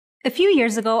A few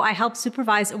years ago, I helped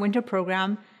supervise a winter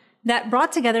program that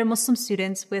brought together Muslim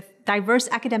students with diverse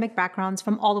academic backgrounds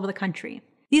from all over the country.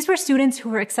 These were students who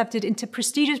were accepted into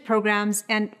prestigious programs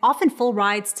and often full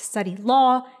rides to study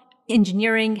law,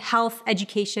 engineering, health,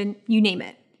 education, you name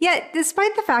it. Yet,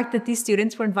 despite the fact that these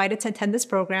students were invited to attend this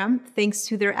program, thanks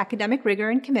to their academic rigor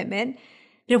and commitment,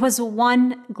 there was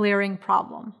one glaring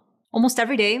problem. Almost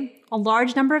every day, a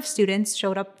large number of students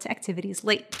showed up to activities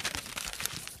late.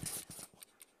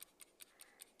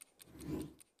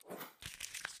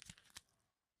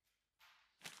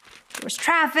 There was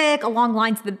traffic, a long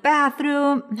line to the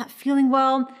bathroom, I'm not feeling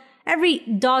well. Every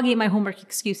dog ate my homework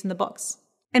excuse in the books.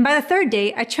 And by the third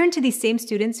day, I turned to these same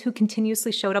students who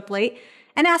continuously showed up late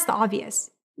and asked the obvious.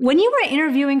 When you were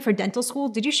interviewing for dental school,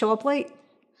 did you show up late?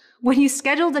 When you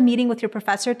scheduled a meeting with your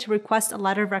professor to request a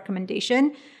letter of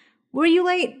recommendation, were you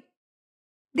late?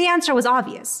 The answer was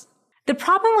obvious. The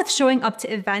problem with showing up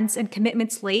to events and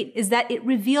commitments late is that it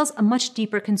reveals a much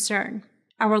deeper concern,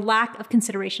 our lack of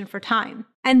consideration for time.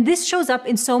 And this shows up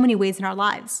in so many ways in our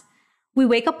lives. We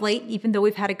wake up late even though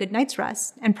we've had a good night's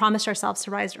rest and promised ourselves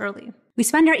to rise early. We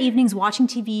spend our evenings watching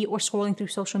TV or scrolling through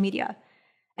social media.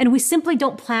 And we simply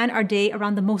don't plan our day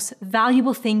around the most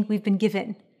valuable thing we've been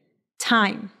given,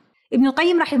 time. Ibn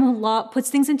al-Qayyim rahimahullah puts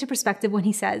things into perspective when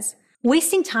he says,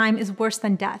 wasting time is worse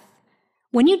than death.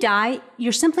 When you die,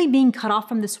 you're simply being cut off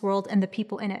from this world and the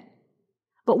people in it.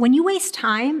 But when you waste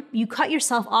time, you cut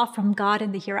yourself off from God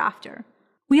and the hereafter.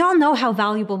 We all know how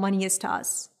valuable money is to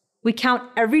us. We count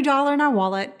every dollar in our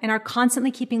wallet and are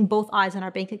constantly keeping both eyes on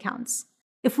our bank accounts.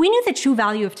 If we knew the true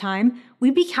value of time,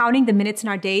 we'd be counting the minutes in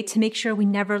our day to make sure we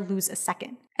never lose a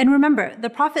second. And remember, the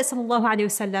Prophet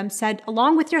ﷺ said,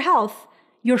 along with your health,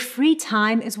 your free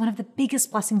time is one of the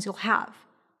biggest blessings you'll have.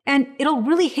 And it'll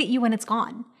really hit you when it's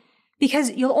gone,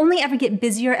 because you'll only ever get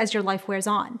busier as your life wears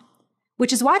on.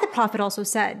 Which is why the Prophet also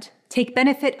said, take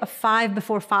benefit of 5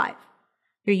 before 5.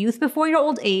 Your youth before your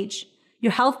old age,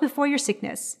 your health before your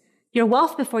sickness, your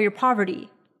wealth before your poverty,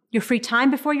 your free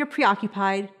time before you're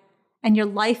preoccupied, and your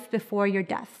life before your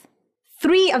death.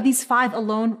 3 of these 5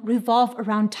 alone revolve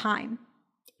around time.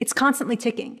 It's constantly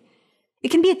ticking. It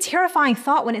can be a terrifying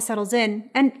thought when it settles in,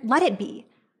 and let it be.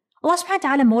 Allah subhanahu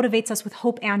wa ta'ala motivates us with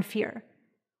hope and fear.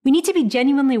 We need to be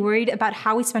genuinely worried about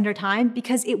how we spend our time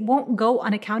because it won't go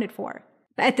unaccounted for.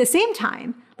 But at the same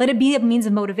time, let it be a means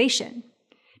of motivation.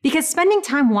 Because spending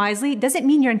time wisely doesn't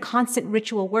mean you're in constant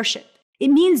ritual worship. It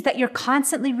means that you're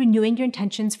constantly renewing your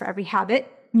intentions for every habit,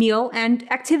 meal,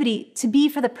 and activity to be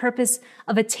for the purpose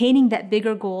of attaining that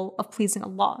bigger goal of pleasing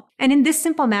Allah. And in this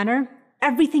simple manner,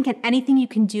 everything and anything you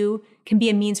can do can be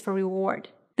a means for reward.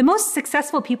 The most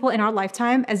successful people in our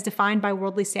lifetime, as defined by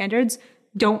worldly standards,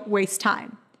 don't waste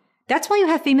time. That's why you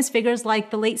have famous figures like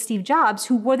the late Steve Jobs,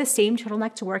 who wore the same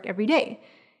turtleneck to work every day.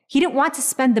 He didn't want to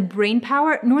spend the brain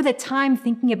power nor the time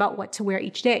thinking about what to wear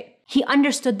each day. He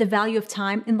understood the value of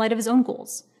time in light of his own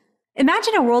goals.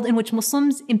 Imagine a world in which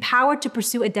Muslims, empowered to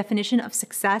pursue a definition of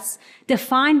success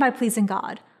defined by pleasing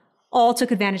God, all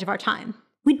took advantage of our time.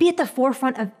 We'd be at the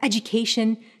forefront of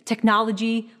education,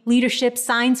 technology, leadership,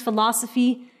 science,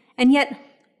 philosophy, and yet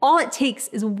all it takes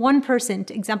is one person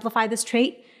to exemplify this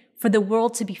trait for the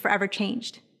world to be forever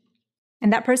changed.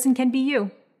 And that person can be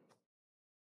you.